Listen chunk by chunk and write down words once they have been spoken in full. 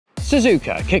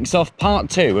Suzuka kicks off part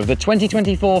 2 of the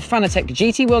 2024 Fanatec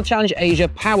GT World Challenge Asia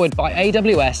powered by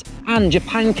AWS and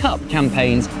Japan Cup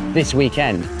campaigns this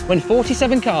weekend, when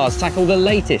 47 cars tackle the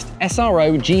latest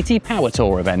SRO GT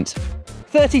PowerTour event.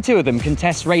 32 of them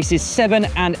contest races 7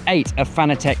 and 8 of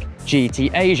Fanatec GT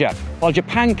Asia, while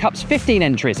Japan Cup's 15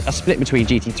 entries are split between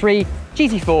GT3,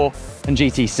 GT4 and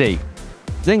GTC.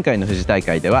 前回の富士大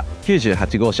会では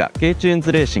98号車 K チューン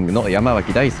ズレーシングの山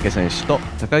脇大輔選手と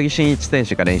高木真一選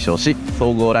手が連勝し、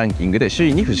総合ランキングで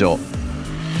首位に浮上。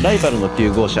ライバルの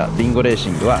9号車リンゴレーシ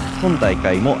ングは今大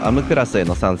会もアムクラスへ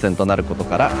の参戦となること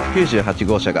から98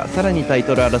号車がさらにタイ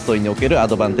トル争いにおけるア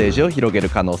ドバンテージを広げる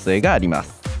可能性がありま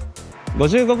す。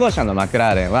55号車のマク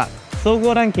ラーレンは総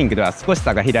合ランキングでは少し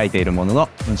差が開いているものの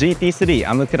GT3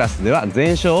 アムクラスでは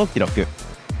全勝を記録。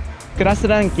クラス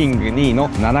ランキング2位の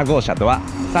7号車とは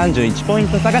31ポイン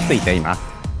ト差がついています。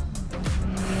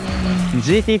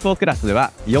 GT4 クラスで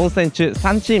は4戦中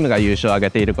3チームが優勝を挙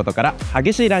げていることから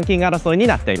激しいランキング争いに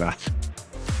なっています。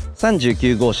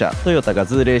39号車トヨタガ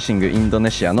ズーレーシングインドネ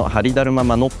シアのハリダルマ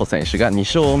マノッポ選手が2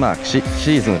勝をマークし、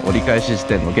シーズン折り返し時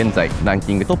点の現在ラン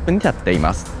キングトップに立ってい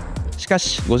ます。しか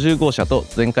し50号車と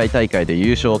前回大会で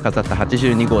優勝を飾った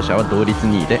82号車は同率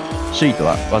2位で、首位と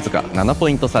はわずか7ポ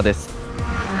イント差です。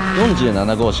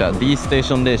47号車 D ステー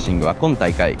ションレーシングは今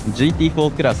大会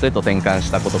GT4 クラスへと転換し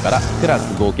たことからクラ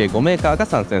ス合計5メーカーが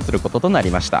参戦することとな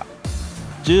りました。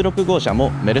16号車も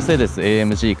メルセデス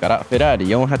AMG からフェラーリ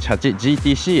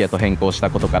 488GTC へと変更した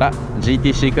ことから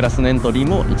GTC クラスのエントリー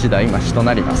も1台増しと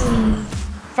なります。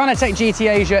 Fanatec GT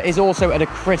Asia is also at a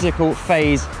critical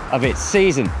phase of its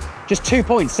season. Just 2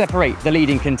 points separate the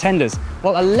leading contenders,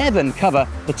 while 11 cover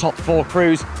the top 4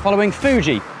 crews following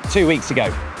Fuji 2 weeks ago.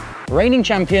 Reigning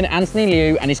champion Anthony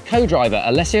Liu and his co-driver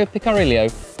Alessio Picarillo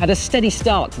had a steady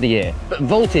start to the year, but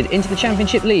vaulted into the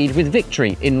championship lead with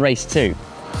victory in race 2.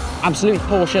 Absolute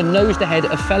Porsche nosed ahead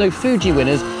of fellow Fuji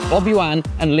winners Bob Yuan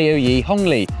and Liu Yi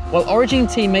Hongli, while Origin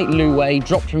teammate Lu Wei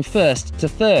dropped from 1st to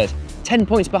 3rd, 10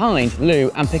 points behind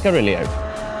Liu and Picarillo.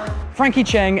 Frankie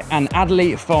Cheng and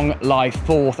Adli Fong lie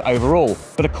 4th overall,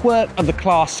 but a quirk of the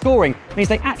class scoring means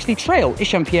they actually trail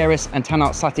Isham Pieris and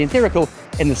Tanart Satyanthirakul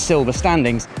in the silver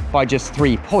standings by just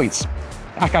 3 points.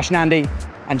 Akash Nandi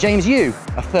and James Yu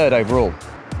are 3rd overall.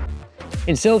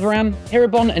 In Silverram,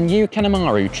 Hirobon and Yu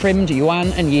Kanemaru trimmed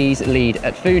Yuan and Yi's lead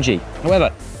at Fuji.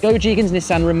 However, Go Jigen's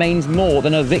Nissan remains more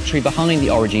than a victory behind the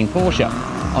Origin Porsche.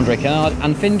 Andre Canard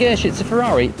and Finn Gershit's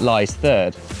Ferrari lies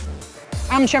 3rd.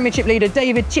 AM Championship leader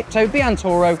David Chipto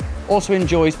Biantoro also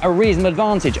enjoys a reasonable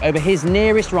advantage over his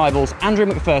nearest rivals Andrew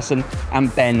McPherson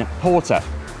and Ben Porter.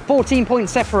 14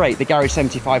 points separate the Garage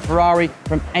 75 Ferrari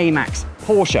from AMAX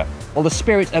Porsche, while the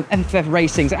spirit of FFF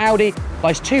Racing's Audi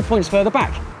lies 2 points further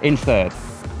back in 3rd.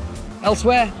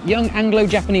 Elsewhere, young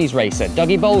Anglo-Japanese racer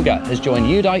Dougie Bolger has joined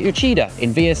Yudai Uchida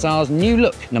in VSR's new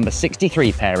look number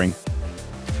 63 pairing.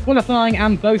 Qualifying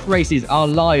and both races are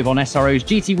live on SRO's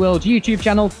GT World YouTube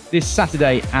channel this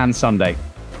Saturday and Sunday.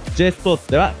 J スポー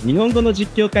ツでは日本語の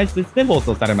実況解説で放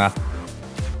送されます。